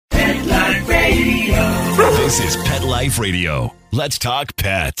This is Pet Life Radio. Let's talk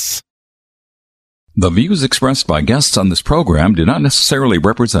pets. The views expressed by guests on this program do not necessarily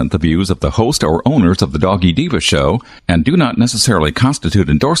represent the views of the host or owners of the Doggy Diva show and do not necessarily constitute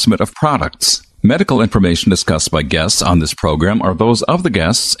endorsement of products. Medical information discussed by guests on this program are those of the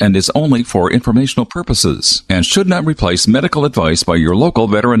guests and is only for informational purposes and should not replace medical advice by your local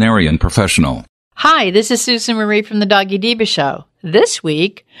veterinarian professional. Hi, this is Susan Marie from the Doggy Diva show. This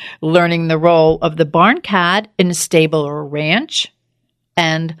week, learning the role of the barn cat in a stable or ranch,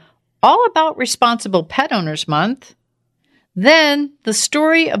 and all about Responsible Pet Owners Month. Then, the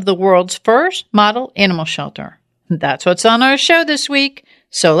story of the world's first model animal shelter. That's what's on our show this week,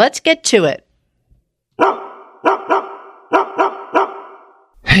 so let's get to it.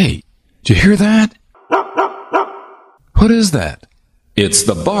 Hey, did you hear that? What is that? It's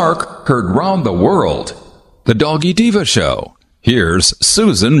the bark heard round the world. The Doggy Diva show. Here's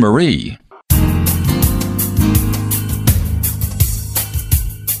Susan Marie.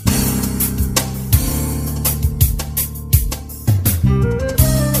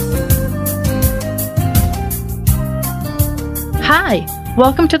 Hi,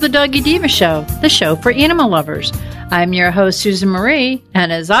 welcome to the Doggy Diva show, the show for animal lovers. I'm your host, Susan Marie,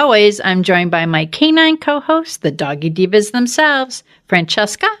 and as always, I'm joined by my canine co-hosts, the Doggy Divas themselves,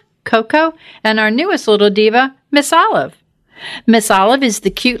 Francesca, Coco, and our newest little diva, Miss Olive. Miss Olive is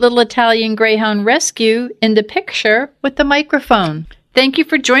the cute little Italian Greyhound rescue in the picture with the microphone. Thank you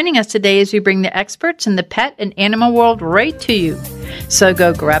for joining us today as we bring the experts in the pet and animal world right to you. So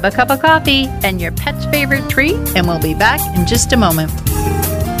go grab a cup of coffee and your pet's favorite treat, and we'll be back in just a moment.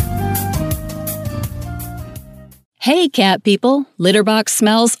 Hey, cat people. Litter box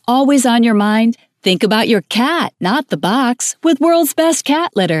smells always on your mind? Think about your cat, not the box, with World's Best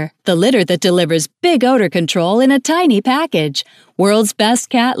Cat Litter, the litter that delivers big odor control in a tiny package. World's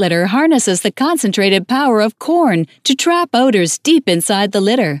Best Cat Litter harnesses the concentrated power of corn to trap odors deep inside the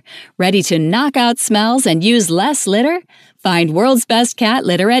litter. Ready to knock out smells and use less litter? Find World's Best Cat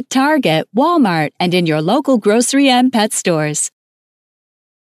Litter at Target, Walmart, and in your local grocery and pet stores.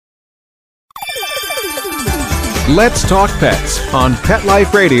 Let's Talk Pets on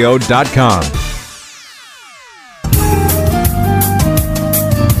PetLifeRadio.com.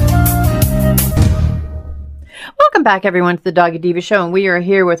 Welcome back, everyone, to the Doggy Diva show, and we are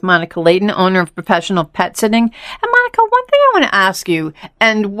here with Monica Layton, owner of Professional Pet Sitting. And Monica, one thing I want to ask you,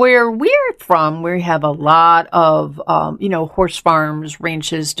 and where we're from, we have a lot of, horse farms,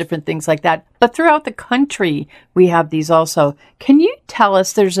 ranches, different things like that. But throughout the country, we have these also. Can you tell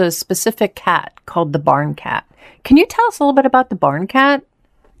us, there's a specific cat called the barn cat. Can you tell us a little bit about the barn cat?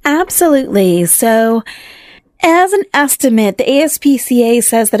 Absolutely. So, as an estimate, the ASPCA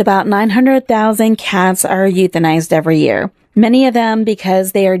says that about 900,000 cats are euthanized every year. Many of them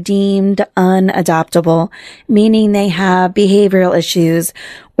because they are deemed unadoptable, meaning they have behavioral issues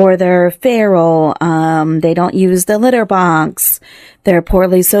or they're feral, they don't use the litter box, they're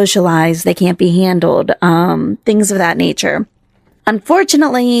poorly socialized, they can't be handled, things of that nature.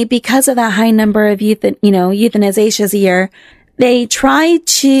 Unfortunately, because of that high number of euthanizations a year, they try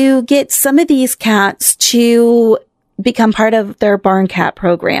to get some of these cats to become part of their barn cat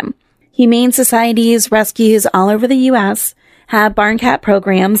program. Humane societies, rescues all over the U.S. have barn cat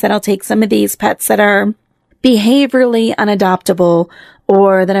programs that'll take some of these pets that are behaviorally unadoptable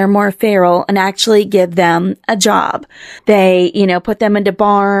or that are more feral and actually give them a job. They, put them into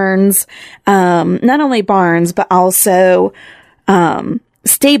barns, not only barns, but also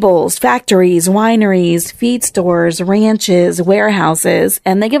stables, factories, wineries, feed stores, ranches, warehouses,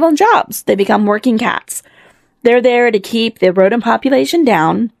 and they give them jobs. They become working cats. They're there to keep the rodent population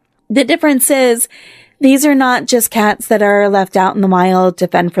down. The difference is these are not just cats that are left out in the wild to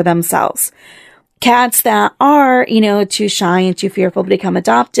fend for themselves. Cats that are, too shy and too fearful to become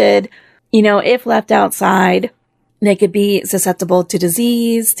adopted, if left outside, they could be susceptible to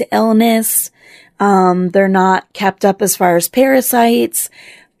disease, to illness. They're not kept up as far as parasites.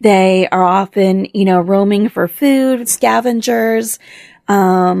 They are often, roaming for food, scavengers,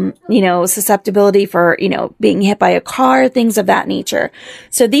 susceptibility for, being hit by a car, things of that nature.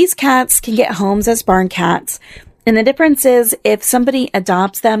 So these cats can get homes as barn cats. And the difference is if somebody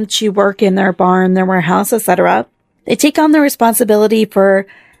adopts them to work in their barn, their warehouse, etc., they take on the responsibility for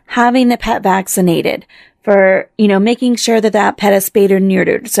having the pet vaccinated, for, making sure that that pet is spayed or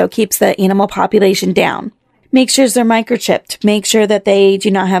neutered, so it keeps the animal population down. Make sure they're microchipped. Make sure that they do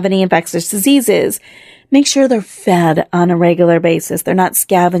not have any infectious diseases. Make sure they're fed on a regular basis. They're not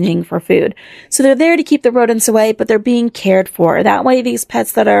scavenging for food. So they're there to keep the rodents away, but they're being cared for. That way, these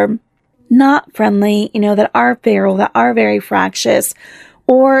pets that are not friendly, that are feral, that are very fractious,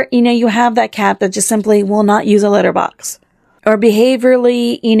 Or, you have that cat that just simply will not use a litter box. Or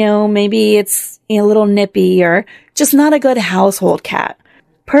behaviorally, maybe it's a little nippy or just not a good household cat.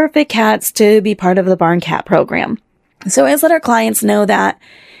 Perfect cats to be part of the barn cat program. So I let our clients know that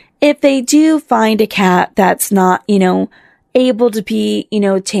if they do find a cat that's not, able to be,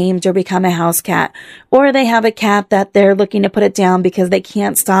 tamed or become a house cat, or they have a cat that they're looking to put it down because they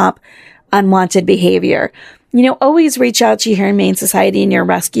can't stop unwanted behavior, always reach out to your Humane Society and your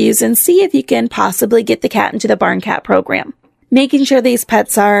rescues and see if you can possibly get the cat into the barn cat program. Making sure these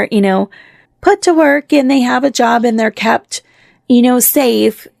pets are, put to work and they have a job and they're kept,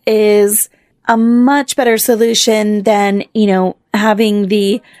 safe is a much better solution than, having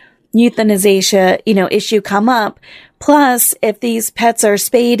the euthanization, issue come up. Plus, if these pets are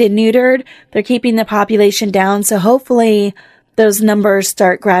spayed and neutered, they're keeping the population down. So hopefully those numbers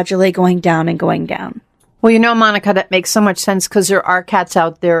start gradually going down and going down. Well, Monica, that makes so much sense because there are cats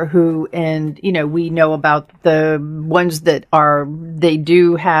out there who, and, we know about the ones that they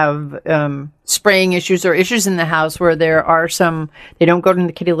do have spraying issues or issues in the house where there are they don't go in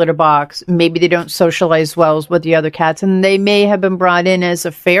the kitty litter box. Maybe they don't socialize well with the other cats, and they may have been brought in as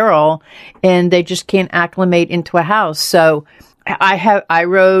a feral and they just can't acclimate into a house. So I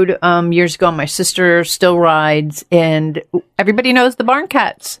rode years ago. My sister still rides, and everybody knows the barn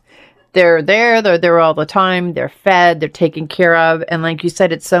cats. They're there all the time. They're fed, they're taken care of. And like you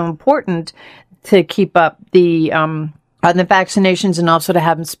said, it's so important to keep up the vaccinations and also to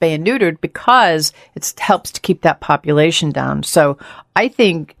have them spay and neutered because it helps to keep that population down. So I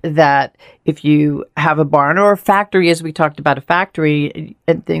think that if you have a barn or a factory, as we talked about a factory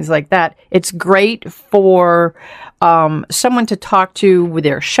and things like that, it's great for someone to talk to with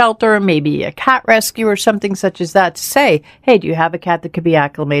their shelter, maybe a cat rescue or something such as that, to say, hey, do you have a cat that could be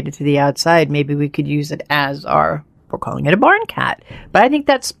acclimated to the outside? Maybe we could use it as we're calling it a barn cat. But I think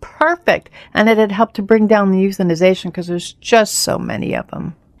that's perfect. And it'd help to bring down the euthanization because there's just so many of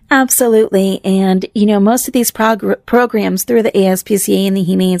them. Absolutely. And, most of these programs through the ASPCA and the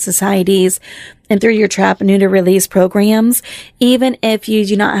Humane Societies and through your trap and neuter release programs, even if you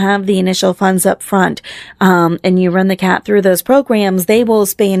do not have the initial funds up front, and you run the cat through those programs, they will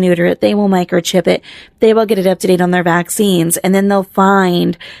spay and neuter it. They will microchip it. They will get it up to date on their vaccines. And then they'll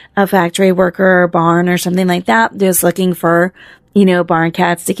find a factory worker or barn or something like that just looking for, barn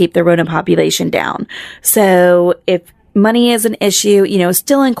cats to keep the rodent population down. So if money is an issue,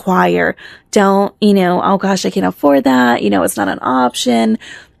 still inquire. Don't, oh gosh, I can't afford that. It's not an option.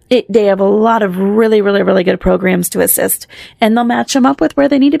 They have a lot of really, really, really good programs to assist, and they'll match them up with where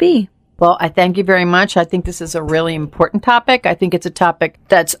they need to be. Well, I thank you very much. I think this is a really important topic. I think it's a topic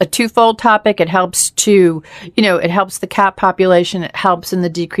that's a twofold topic. It helps to, it helps the cat population. It helps in the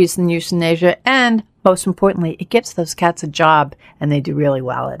decrease in euthanasia. And most importantly, it gives those cats a job, and they do really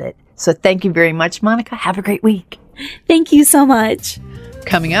well at it. So thank you very much, Monica. Have a great week. Thank you so much.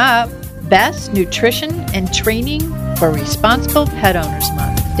 Coming up, Best Nutrition and Training for Responsible Pet Owners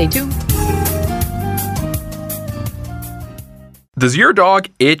Month. Stay tuned. Does your dog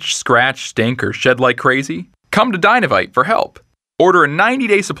itch, scratch, stink, or shed like crazy? Come to Dynavite for help. Order a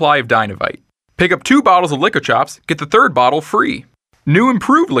 90-day supply of Dynavite. Pick up 2 bottles of Lico Chops, get the 3rd bottle free. New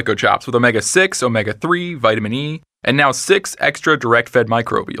improved Lico Chops with omega-6, omega-3, vitamin E, and now 6 extra direct-fed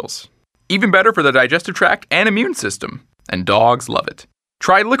microbials. Even better for the digestive tract and immune system. And dogs love it.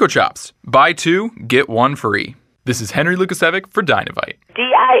 Try Lico Chops. Buy 2, get 1 free. This is Henry Lukasevic for Dynavite.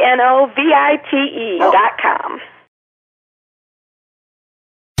 DINOVITE.com.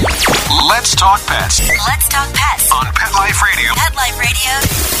 Let's talk pets Let's talk pets on Pet Life Radio. Pet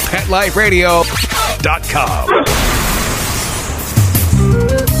Life Radio. PetLifeRadio.com.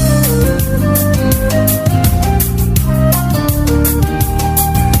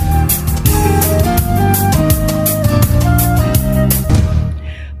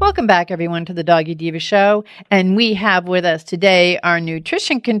 Welcome back, everyone, to the Doggy Diva Show. And we have with us today our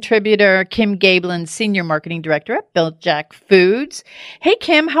nutrition contributor, Kim Gablin, Senior Marketing Director at Bill Jack Foods. Hey,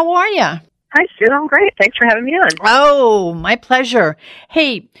 Kim, how are you? Hi, Sue. I'm great. Thanks for having me on. Oh, my pleasure.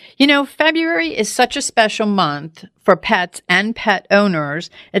 Hey, February is such a special month for pets and pet owners.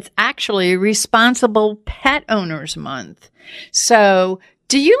 It's actually Responsible Pet Owners Month. So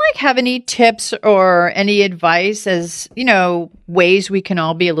do you have any tips or any advice as, ways we can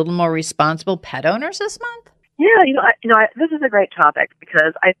all be a little more responsible pet owners this month? Yeah, this is a great topic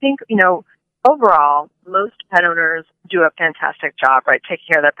because I think, overall, most pet owners do a fantastic job, right, taking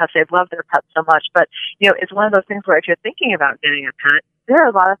care of their pets. They love their pets so much. But, it's one of those things where if you're thinking about getting a pet, there are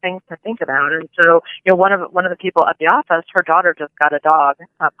a lot of things to think about. And so, one of the people at the office, her daughter just got a dog,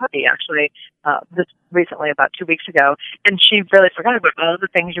 a puppy actually, this recently, about 2 weeks ago, and she really forgot about all the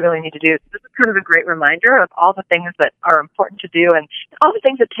things you really need to do. So this is kind of a great reminder of all the things that are important to do and all the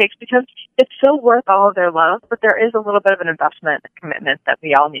things it takes, because it's so worth all of their love, but there is a little bit of an investment and commitment that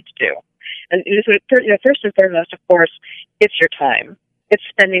we all need to do. And so, first and foremost, of course, it's your time. It's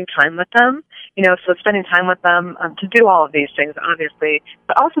spending time with them, so spending time with them to do all of these things, obviously,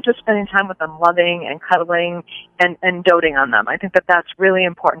 but also just spending time with them, loving and cuddling and doting on them. I think that that's really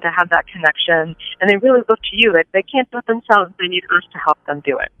important, to have that connection, and they really look to you. They can't do it themselves. They need us to help them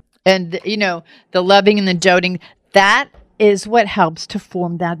do it. And, the loving and the doting, that is what helps to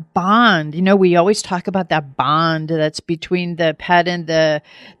form that bond. We always talk about that bond that's between the pet and the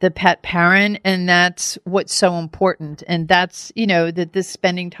pet parent, and that's what's so important. And that's, that this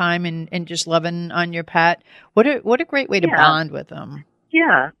spending time and just loving on your pet. What a great way to bond with them.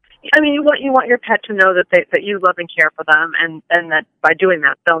 Yeah. I mean, you want your pet to know that you love and care for them, and that by doing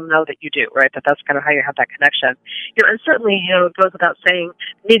that, they'll know that you do, right? That's kind of how you have that connection. And certainly, it goes without saying,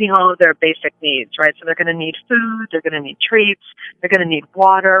 meeting all of their basic needs, right? So they're going to need food, they're going to need treats, they're going to need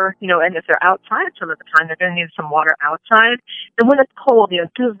water, and if they're outside some of the time, they're going to need some water outside. And when it's cold,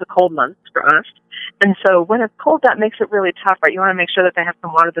 this is the cold months for us. And so when it's cold, that makes it really tough, right? You want to make sure that they have some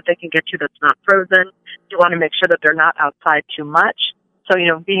water that they can get to that's not frozen. You want to make sure that they're not outside too much. So,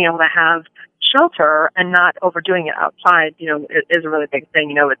 being able to have shelter and not overdoing it outside, is a really big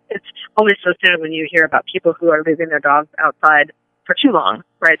thing. It's always so sad when you hear about people who are leaving their dogs outside for too long,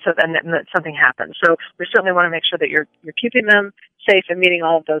 right? So then something happens. So we certainly want to make sure that you're keeping them safe and meeting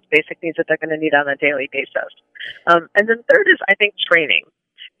all of those basic needs that they're going to need on a daily basis. And then third is, I think, training.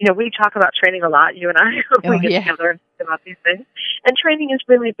 We talk about training a lot, you and I, when we get together and talk about these things. And training is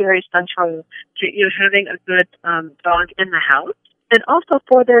really very central to having a good dog in the house, and also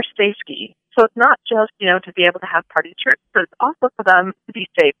for their safety. So it's not just, to be able to have party tricks, but it's also for them to be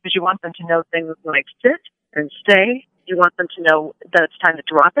safe, because you want them to know things like sit and stay. You want them to know that it's time to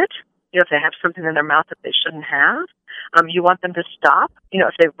drop it, if they have something in their mouth that they shouldn't have. You want them to stop,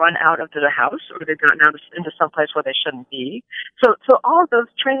 if they run out of the house or they've gotten out into some place where they shouldn't be. So all of those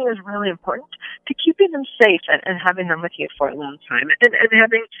training is really important to keeping them safe and having them with you for a long time, and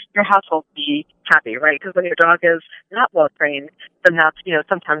having your household be happy, right? Because when your dog is not well trained, then that's,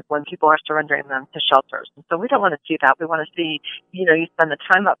 sometimes when people are surrendering them to shelters. And so we don't want to see that. We want to see, you spend the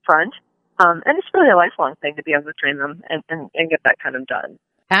time up front. And it's really a lifelong thing to be able to train them and get that kind of done.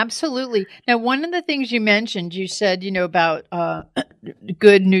 Absolutely. Now, one of the things you mentioned, you said, about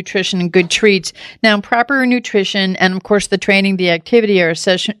good nutrition and good treats. Now, proper nutrition and, of course, the training, the activity are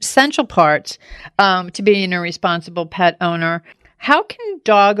essential parts to being a responsible pet owner. How can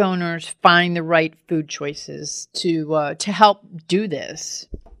dog owners find the right food choices to help do this?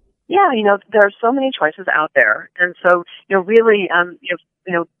 Yeah, there are so many choices out there, and so really,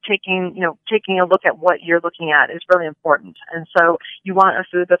 taking a look at what you're looking at is really important. And so you want a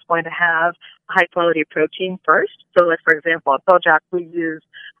food that's going to have high quality protein first. So, like for example, at Bojack, we use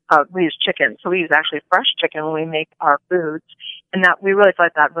chicken. So we use actually fresh chicken when we make our foods, and that we really feel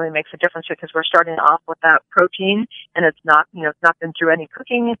like that really makes a difference, because we're starting off with that protein, and it's not been through any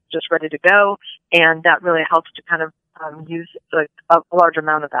cooking, it's just ready to go, and that really helps to kind of use a large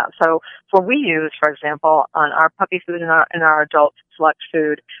amount of that. So what we use, for example, on our puppy food and our adult select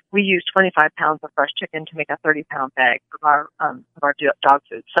food, we use 25 pounds of fresh chicken to make a 30-pound bag of our dog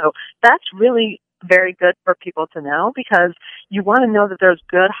food. So that's really very good for people to know, because you want to know that there's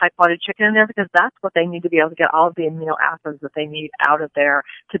good, high-quality chicken in there, because that's what they need to be able to get all of the amino acids that they need out of there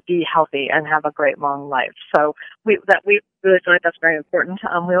to be healthy and have a great long life. So we really feel like that's very important.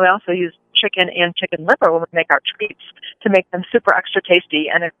 We also use chicken and chicken liver when we make our treats to make them super extra tasty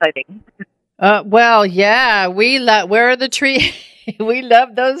and exciting. Well, yeah, where are the treats? We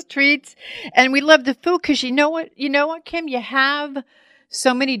love those treats, and we love the food, because you know what, Kim, you have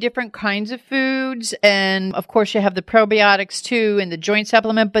so many different kinds of foods, and of course you have the probiotics too and the joint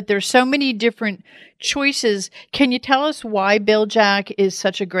supplement, but there's so many different choices. Can you tell us why Bojack is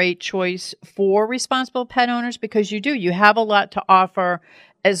such a great choice for responsible pet owners? Because you have a lot to offer,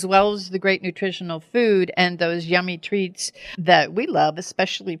 as well as the great nutritional food and those yummy treats that we love,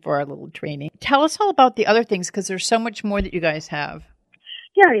 especially for our little training. Tell us all about the other things, because there's so much more that you guys have.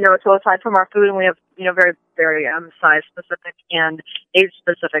 Yeah, so aside from our food, and we have, very, very size-specific and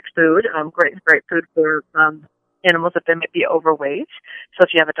age-specific food, great food for animals that they might be overweight. So if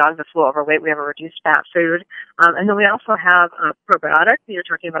you have a dog that's a little overweight, we have a reduced fat food. And then we also have probiotics. You're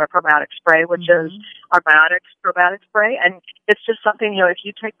talking about our probiotic spray, which is our probiotic spray. And it's just something, if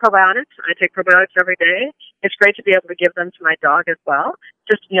you take probiotics, I take probiotics every day, It's great to be able to give them to my dog as well.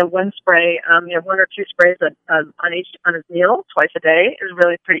 Just, one spray, 1 or 2 sprays on his meal twice a day is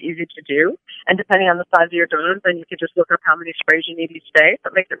really pretty easy to do. And depending on the size of your dog, then you can just look up how many sprays you need each day. So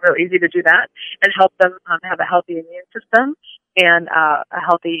it makes it real easy to do that and help them have a healthy immune system and a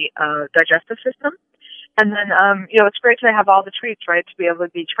healthy digestive system. And then, it's great to have all the treats, right, to be able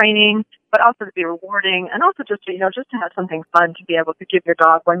to be training, but also to be rewarding, and also just to have something fun to be able to give your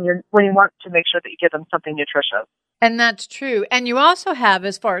dog when you want to make sure that you give them something nutritious. And that's true. And you also have,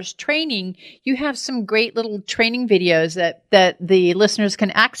 as far as training, you have some great little training videos that the listeners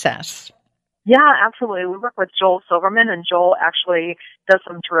can access. Yeah, absolutely. We work with Joel Silverman, and Joel actually does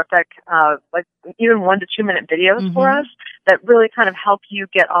some terrific, even 1 to 2 minute videos for us that really kind of help you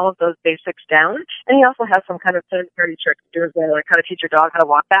get all of those basics down. And he also has some kind of dirty tricks to do as well, like how to teach your dog how to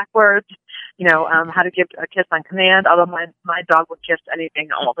walk backwards, how to give a kiss on command. Although my dog would kiss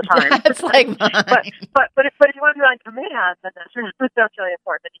anything all the time. That's like mine. But if you want to do it on command, then that's really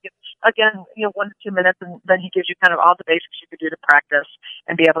important. That he gives, again, 1 to 2 minutes, and then he gives you kind of all the basics you could do to practice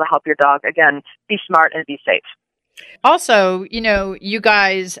and be able to help your dog, again, be smart and be safe. Also, you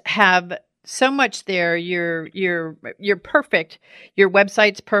guys have so much there. You're perfect. Your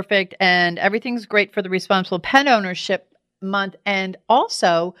website's perfect, and everything's great for the Responsible Pet Ownership Month. And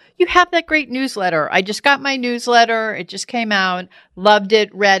also, you have that great newsletter. I just got my newsletter. It just came out. Loved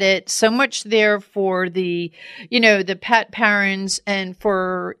it. Read it. So much there for the pet parents and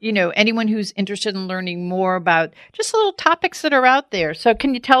for, anyone who's interested in learning more about just little topics that are out there. So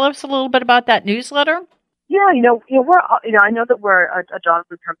can you tell us a little bit about that newsletter? Yeah, we're, I know that we're a dog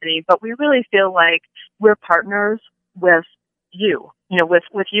food company, but we really feel like we're partners with you,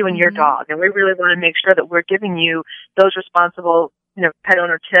 with you and your dog. And we really want to make sure that we're giving you those responsible, pet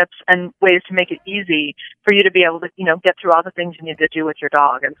owner tips and ways to make it easy for you to be able to, get through all the things you need to do with your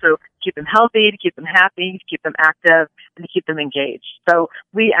dog. And so keep them healthy, to keep them happy, to keep them active, and to keep them engaged. So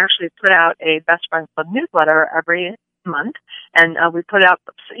we actually put out a Best Friends Club newsletter every month, and we put out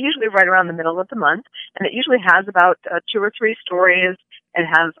usually right around the middle of the month, and it usually has about 2 or 3 stories. It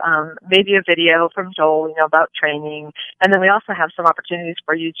has maybe a video from Joel, about training, and then we also have some opportunities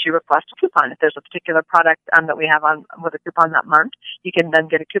for you to request a coupon. If there's a particular product that we have on with a coupon that month, you can then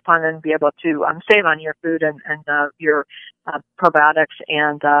get a coupon and be able to save on your food and your probiotics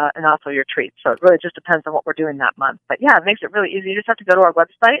and also your treats. So it really just depends on what we're doing that month. But yeah, it makes it really easy. You just have to go to our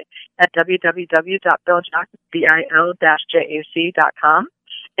website at www.biljacc.com,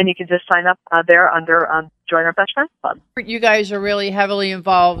 and you can just sign up there under Join Our Best Friends Club. You guys are really heavily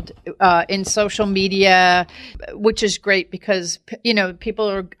involved in social media, which is great because,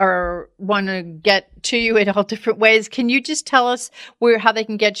 people are want to get to you in all different ways. Can you just tell us how they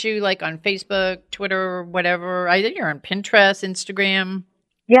can get you, like on Facebook, Twitter, whatever? I think you're on Pinterest, Instagram.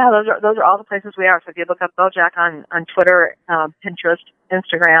 Yeah, those are all the places we are. So if you look up Biljacc on Twitter, Pinterest,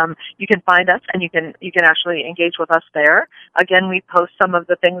 Instagram, you can find us, and you can actually engage with us there. Again, we post some of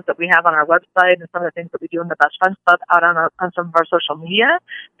the things that we have on our website and some of the things that we do in the Best Friends Club out on some of our social media,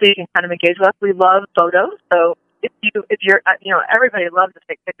 so you can kind of engage with us. We love photos, so if you're everybody loves to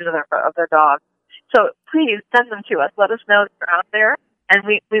take pictures of their dogs. So please send them to us. Let us know that you're out there, and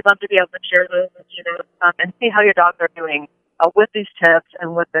we'd love to be able to share those with you and see how your dogs are doing with these tips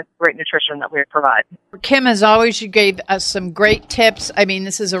and with the great nutrition that we provide. Kim, as always, you gave us some great tips. I mean,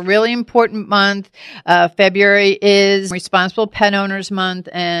 this is a really important month. February is Responsible Pet Owners Month,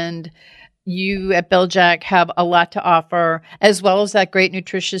 and you at Biljacc have a lot to offer, as well as that great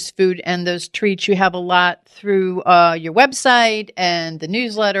nutritious food and those treats. You have a lot through your website and the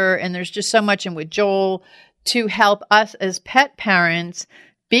newsletter, and there's just so much in with Joel to help us as pet parents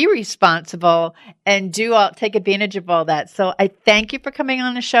be responsible and take advantage of all that. So I thank you for coming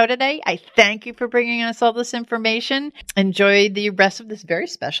on the show today. I thank you for bringing us all this information. Enjoy the rest of this very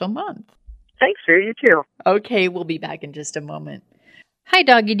special month. Thanks, Sue. You too. Okay, we'll be back in just a moment. Hi,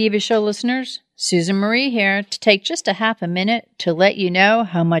 Doggy Diva Show listeners. Susan Marie here to take just a half a minute to let you know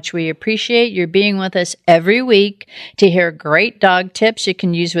how much we appreciate your being with us every week to hear great dog tips you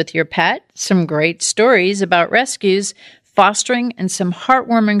can use with your pet, some great stories about rescues, fostering, and some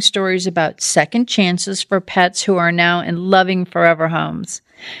heartwarming stories about second chances for pets who are now in loving forever homes.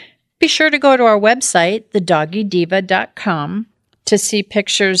 Be sure to go to our website, thedoggydiva.com, to see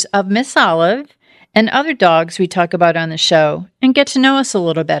pictures of Miss Olive and other dogs we talk about on the show and get to know us a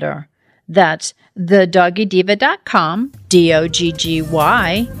little better. That's thedoggydiva.com,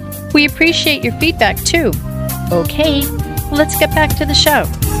 DOGGY. We appreciate your feedback too. Okay, let's get back to the show.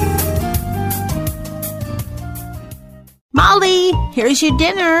 Molly, here's your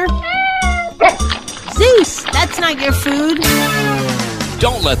dinner. Zeus, that's not your food.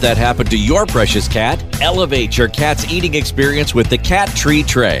 Don't let that happen to your precious cat. Elevate your cat's eating experience with the Cat Tree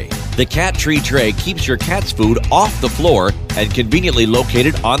Tray. The Cat Tree Tray keeps your cat's food off the floor and conveniently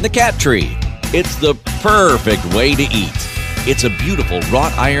located on the cat tree. It's the perfect way to eat. It's a beautiful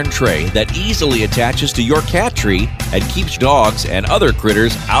wrought iron tray that easily attaches to your cat tree and keeps dogs and other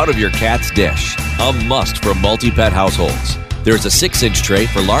critters out of your cat's dish. A must for multi-pet households. There's a 6-inch tray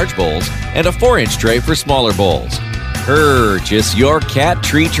for large bowls and a 4-inch tray for smaller bowls. Purchase your Cat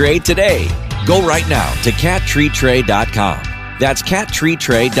Tree Tray today. Go right now to cattreetray.com. That's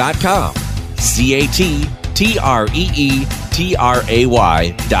cattreetray.com.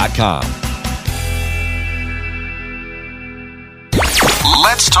 CATTREETRAY.com.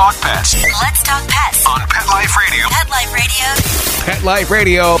 Let's talk pets. Let's talk pets on Pet Life Radio. Pet Life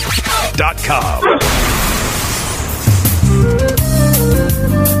Radio. PetLifeRadio.com.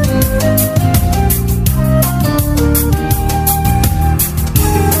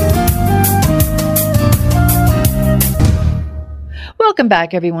 Welcome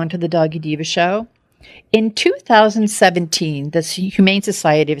back, everyone, to the Doggy Diva Show. In 2017, the Humane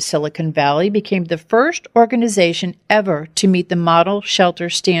Society of Silicon Valley became the first organization ever to meet the model shelter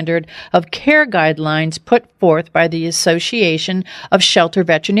standard of care guidelines put forth by the Association of Shelter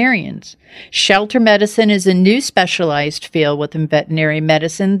Veterinarians. Shelter medicine is a new specialized field within veterinary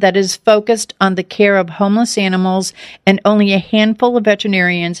medicine that is focused on the care of homeless animals, and only a handful of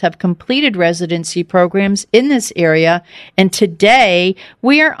veterinarians have completed residency programs in this area. And today,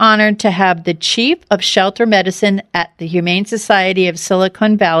 we are honored to have the Chief of Shelter Medicine at the Humane Society of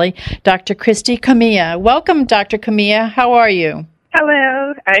Silicon Valley, Dr. Christy Camilla. Welcome, Dr. Camilla. How are you?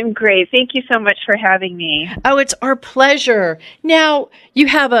 Hello, I'm great. Thank you so much for having me. Oh, it's our pleasure. Now, you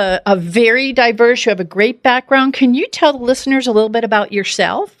have a very diverse, you have a great background. Can you tell the listeners a little bit about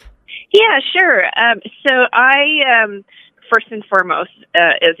yourself? Yeah, sure. So I, first and foremost,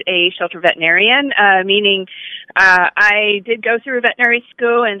 is a shelter veterinarian, meaning I did go through a veterinary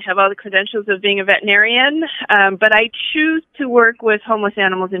school and have all the credentials of being a veterinarian, but I choose to work with homeless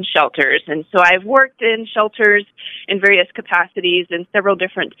animals in shelters. And so I've worked in shelters in various capacities in several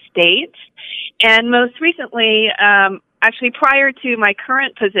different states. And most recently, actually prior to my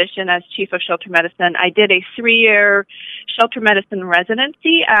current position as Chief of Shelter Medicine, I did a 3-year shelter medicine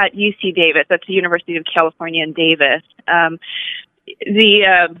residency at UC Davis. That's the University of California in Davis.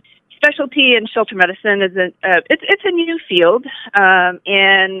 The specialty in shelter medicine is it's a new field,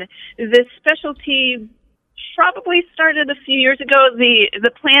 and this specialty probably started a few years ago.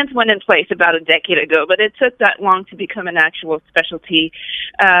 The plans went in place about a decade ago, but it took that long to become an actual specialty.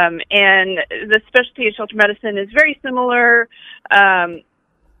 And the specialty of shelter medicine is very similar,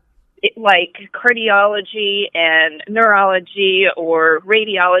 like cardiology and neurology or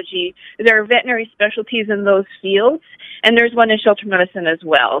radiology. There are veterinary specialties in those fields, and there's one in shelter medicine as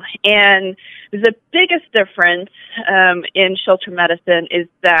well. And the biggest difference in shelter medicine is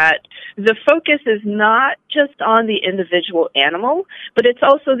that the focus is not just on the individual animal, but it's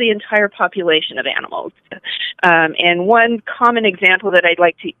also the entire population of animals. And one common example that I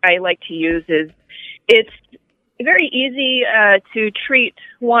like to use is it's very easy to treat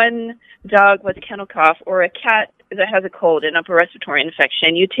one dog with kennel cough or a cat that has a cold and upper respiratory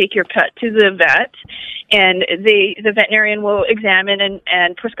infection. You take your pet to the vet, and the veterinarian will examine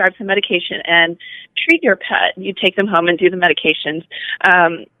and prescribe some medication and treat your pet. You take them home and do the medications.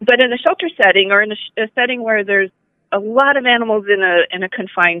 But in a shelter setting or in a setting where there's a lot of animals in a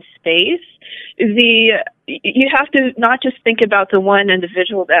confined space, you have to not just think about the one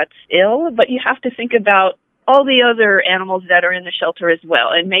individual that's ill, but you have to think about all the other animals that are in the shelter as well,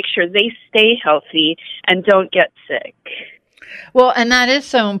 and make sure they stay healthy and don't get sick. Well, and that is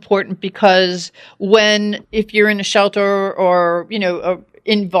so important because if you're in a shelter or,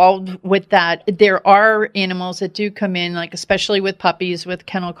 involved with that, there are animals that do come in, like especially with puppies with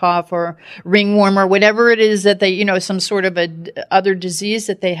kennel cough or ringworm or whatever it is that they, some sort of other disease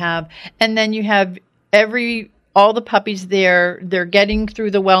that they have. And then you have all the puppies there, they're getting through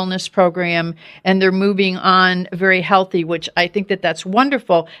the wellness program and they're moving on very healthy, which I think that's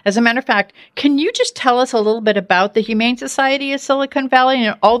wonderful. As a matter of fact, can you just tell us a little bit about the Humane Society of Silicon Valley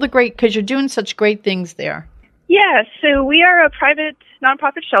and all the because you're doing such great things there? Yeah, so we are a private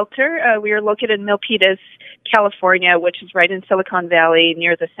nonprofit shelter. We are located in Milpitas, California, which is right in Silicon Valley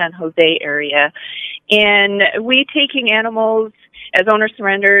near the San Jose area. And we taking animals as owner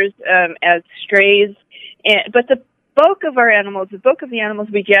surrenders, as strays. But the bulk of the animals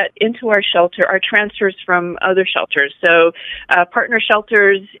we get into our shelter are transfers from other shelters. So partner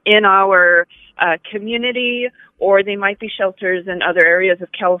shelters in our community or they might be shelters in other areas of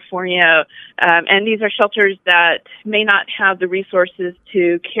California. And these are shelters that may not have the resources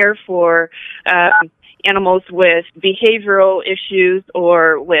to care for animals with behavioral issues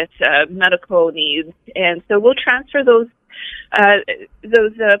or with medical needs. And so we'll transfer those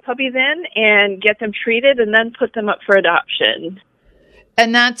puppies in and get them treated and then put them up for adoption.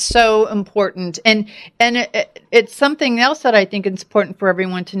 And that's so important. And it's something else that I think is important for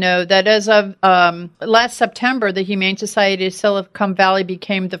everyone to know, that as of last September, the Humane Society of Silicon Valley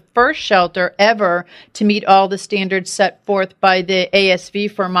became the first shelter ever to meet all the standards set forth by the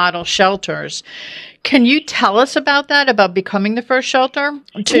ASV for model shelters. Can you tell us about that, about becoming the first shelter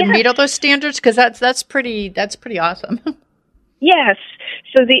to meet all those standards? Because that's pretty awesome. Yes.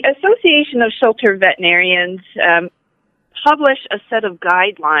 So the Association of Shelter Veterinarians published a set of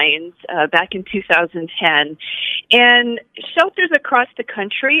guidelines back in 2010, and shelters across the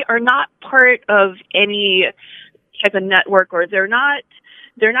country are not part of any type of network, or they're not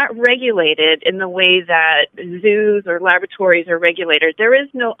regulated in the way that zoos or laboratories are regulated. There is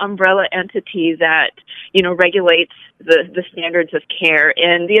no umbrella entity that regulates the standards of care,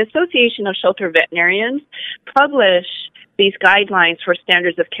 and the Association of Shelter Veterinarians publish these guidelines for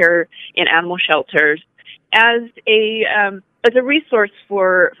standards of care in animal shelters as a resource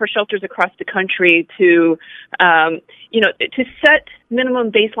for shelters across the country to set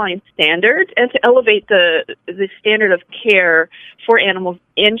minimum baseline standards and to elevate the standard of care for animals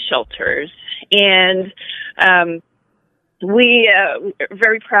in shelters. And we are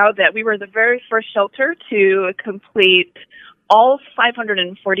very proud that we were the very first shelter to complete all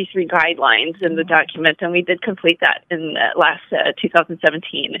 543 guidelines in the document, and we did complete that in last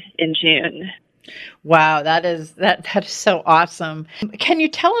 2017 in June. Wow, that is so awesome. Can you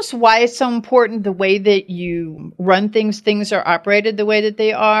tell us why it's so important, the way that you run things are operated the way that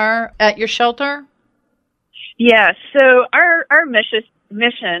they are at your shelter? Yeah, so our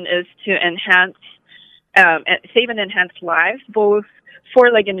mission is to enhance, save and enhance lives, both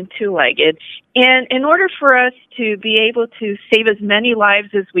four-legged and two-legged. And in order for us to be able to save as many lives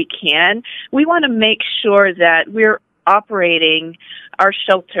as we can, we want to make sure that we're operating our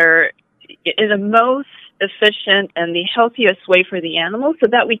shelter in the most efficient and the healthiest way for the animals, so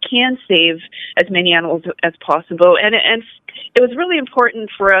that we can save as many animals as possible. And it was really important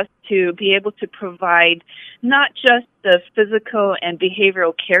for us to be able to provide not just the physical and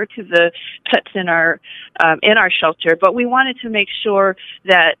behavioral care to the pets in our shelter, but we wanted to make sure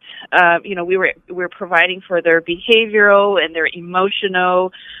that we were providing for their behavioral and their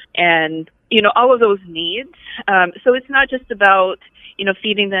emotional and all of those needs. So it's not just about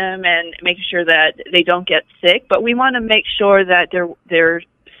feeding them and making sure that they don't get sick, but we want to make sure that they're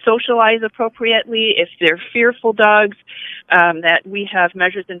socialized appropriately. If they're fearful dogs, that we have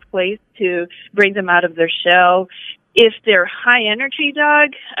measures in place to bring them out of their shell. If they're high energy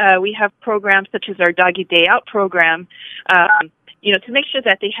dog, we have programs such as our Doggy Day Out program, to make sure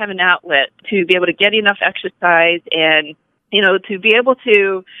that they have an outlet to be able to get enough exercise and, to be able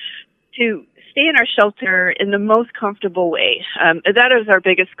to stay in our shelter in the most comfortable way. That is our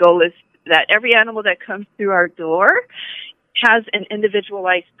biggest goal, is that every animal that comes through our door has an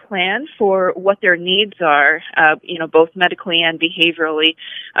individualized plan for what their needs are, both medically and behaviorally,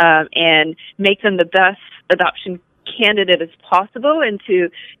 and make them the best adoption candidate as possible, and to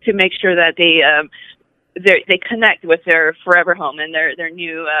make sure that they connect with their forever home and their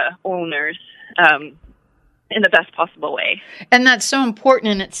new owners in the best possible way. And that's so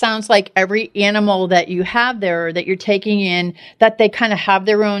important. And it sounds like every animal that you have there, that you're taking in, that they kind of have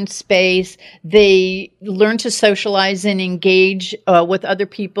their own space. They learn to socialize and engage with other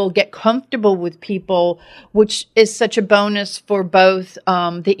people, get comfortable with people, which is such a bonus for both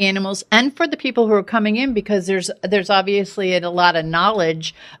the animals and for the people who are coming in, because there's obviously a lot of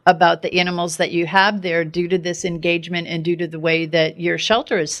knowledge about the animals that you have there due to this engagement and due to the way that your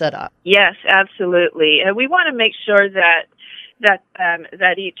shelter is set up. Yes, absolutely. And we want to make sure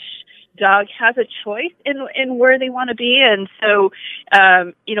that each dog has a choice in where they want to be. And so,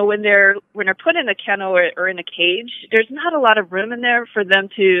 when they're put in a kennel or in a cage, there's not a lot of room in there for them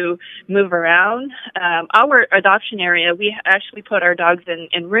to move around. Our adoption area, we actually put our dogs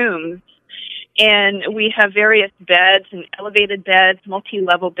in rooms. And we have various beds and elevated beds,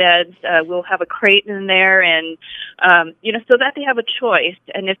 multi-level beds. We'll have a crate in there, and so that they have a choice.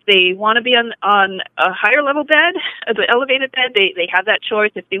 And if they want to be on a higher level bed, the elevated bed, they have that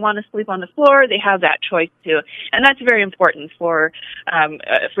choice. If they want to sleep on the floor, they have that choice too. And that's very important for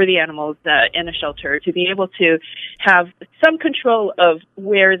the animals in a shelter, to be able to have some control of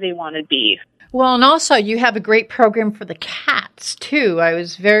where they want to be. Well, and also you have a great program for the cats too. I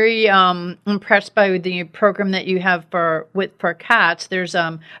was very impressed by the program that you have for cats. There's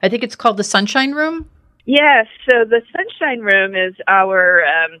I think it's called the Sunshine Room. Yes, so the Sunshine Room is our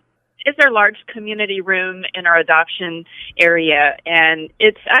large community room in our adoption area, and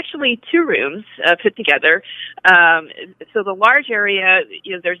it's actually 2 rooms put together. So the large area,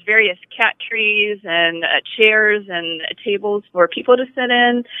 there's various cat trees and chairs and tables for people to sit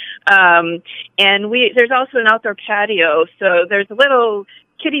in, and there's also an outdoor patio. So there's a little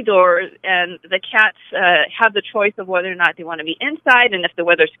kitty door, and the cats have the choice of whether or not they want to be inside, and if the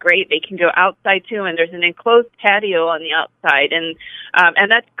weather's great, they can go outside too, and there's an enclosed patio on the outside, and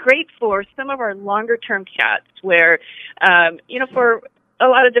that's great for some of our longer-term cats where, for a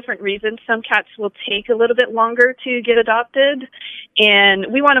lot of different reasons, some cats will take a little bit longer to get adopted, and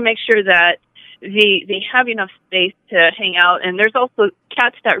we want to make sure that they have enough space to hang out. And there's also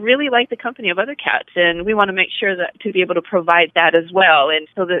cats that really like the company of other cats, and we want to make sure that to be able to provide that as well. And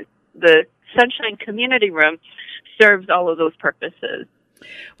so the Sunshine Community Room serves all of those purposes.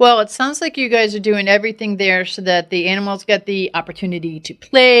 Well, it sounds like you guys are doing everything there so that the animals get the opportunity to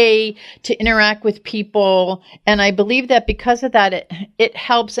play, to interact with people. And I believe that because of that, it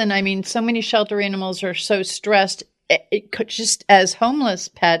helps. And I mean, so many shelter animals are so stressed, it could just as homeless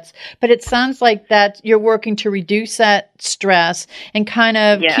pets, but it sounds like that you're working to reduce that stress and kind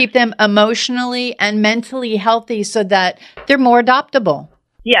of keep them emotionally and mentally healthy so that they're more adoptable.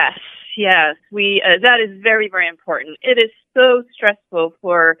 Yes. We that is very, very important. It is so stressful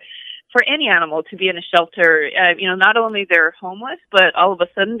for any animal to be in a shelter. Not only they're homeless, but all of a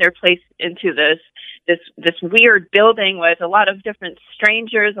sudden they're placed into this weird building with a lot of different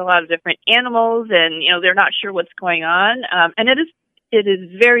strangers, a lot of different animals, and they're not sure what's going on. And it is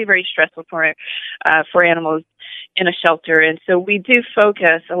very, very stressful for animals in a shelter. And so we do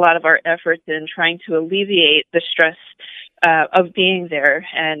focus a lot of our efforts in trying to alleviate the stress of being there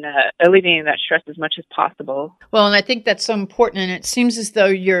and alleviating that stress as much as possible. Well, and I think that's so important. And it seems as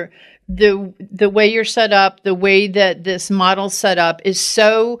though the way you're set up, the way that this model's set up is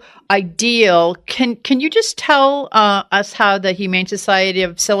so ideal. Can you just tell us how the Humane Society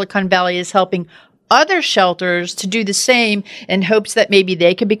of Silicon Valley is helping other shelters to do the same in hopes that maybe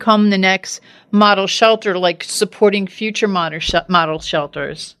they could become the next model shelter, like supporting future model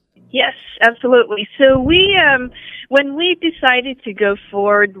shelters? Yes, absolutely. So when we decided to go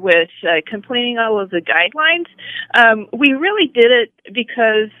forward with completing all of the guidelines, we really did it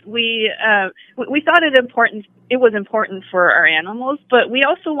because we thought it was important for our animals, but we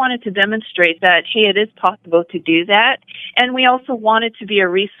also wanted to demonstrate that, hey, it is possible to do that, and we also wanted to be a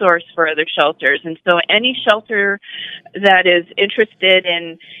resource for other shelters. And so any shelter that is interested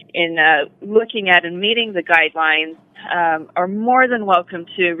in looking at and meeting the guidelines are more than welcome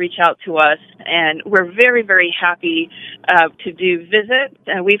to reach out to us, and we're very, very happy to do visits.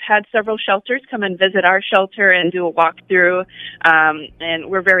 We've had several shelters come and visit our shelter and do a walkthrough, and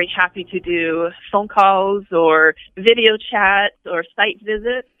we're very happy to do phone calls or video chats or site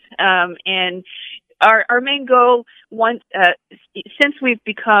visits. And our main goal, since we've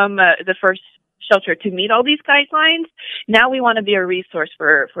become the first shelter to meet all these guidelines, now we want to be a resource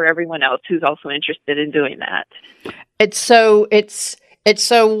for everyone else who's also interested in doing that. It's so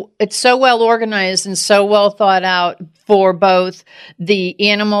well organized and so well thought out for both the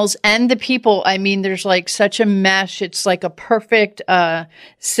animals and the people. I mean, there's like such a mesh. It's like a perfect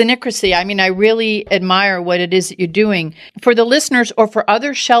synchrony. I mean, I really admire what it is that you're doing. For the listeners or for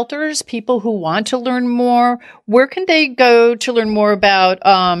other shelters, people who want to learn more, where can they go to learn more about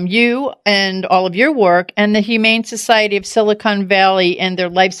you and all of your work and the Humane Society of Silicon Valley and their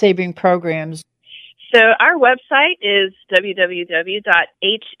life-saving programs? So our website is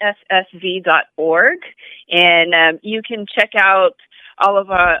www.hssv.org, and you can check out all of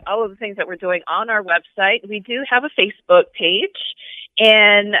the things that we're doing on our website. We do have a Facebook page,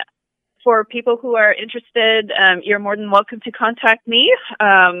 and for people who are interested, you're more than welcome to contact me.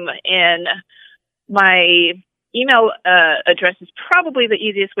 And my email address is probably the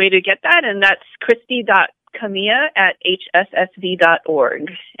easiest way to get that, and that's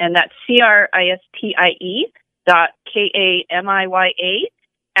Christie.Kamia@hssv.org, and that's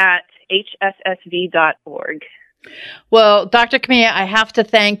CRISTIE.KAMIYA@hssv.org. Well, Dr. Kamia, I have to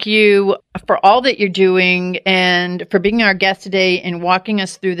thank you for all that you're doing and for being our guest today and walking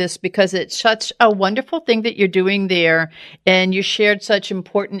us through this, because it's such a wonderful thing that you're doing there. And you shared such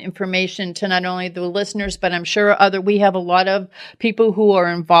important information to not only the listeners, but I'm sure we have a lot of people who are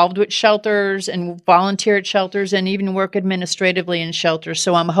involved with shelters and volunteer at shelters and even work administratively in shelters.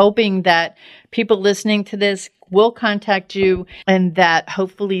 So I'm hoping that people listening to this will contact you, and that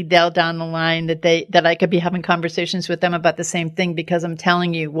hopefully they'll down the line that I could be having conversations with them about the same thing, because I'm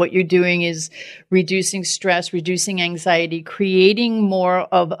telling you, what you're doing is reducing stress, reducing anxiety, creating more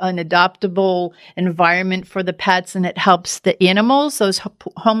of an adoptable environment for the pets, and it helps the animals, those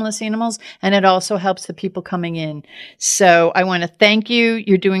homeless animals, and it also helps the people coming in. So I want to thank you.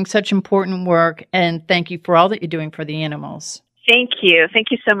 You're doing such important work, and thank you for all that you're doing for the animals. Thank you. Thank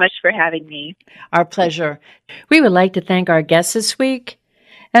you so much for having me. Our pleasure. We would like to thank our guests this week.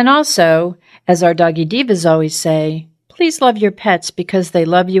 And also, as our Doggy Divas always say, please love your pets because they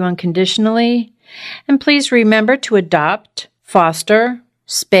love you unconditionally. And please remember to adopt, foster,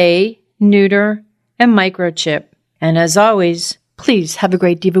 spay, neuter, and microchip. And as always, please have a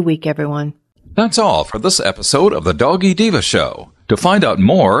great Diva week, everyone. That's all for this episode of the Doggy Diva Show. To find out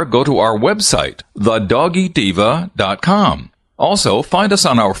more, go to our website, thedoggydiva.com. Also, find us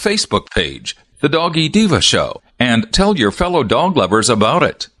on our Facebook page, The Doggy Diva Show, and tell your fellow dog lovers about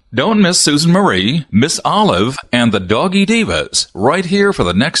it. Don't miss Susan Marie, Miss Olive, and the Doggy Divas right here for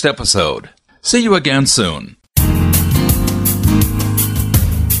the next episode. See you again soon.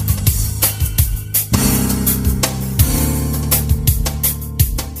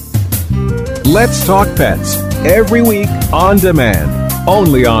 Let's Talk Pets, every week on demand,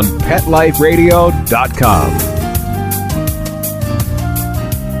 only on PetLifeRadio.com.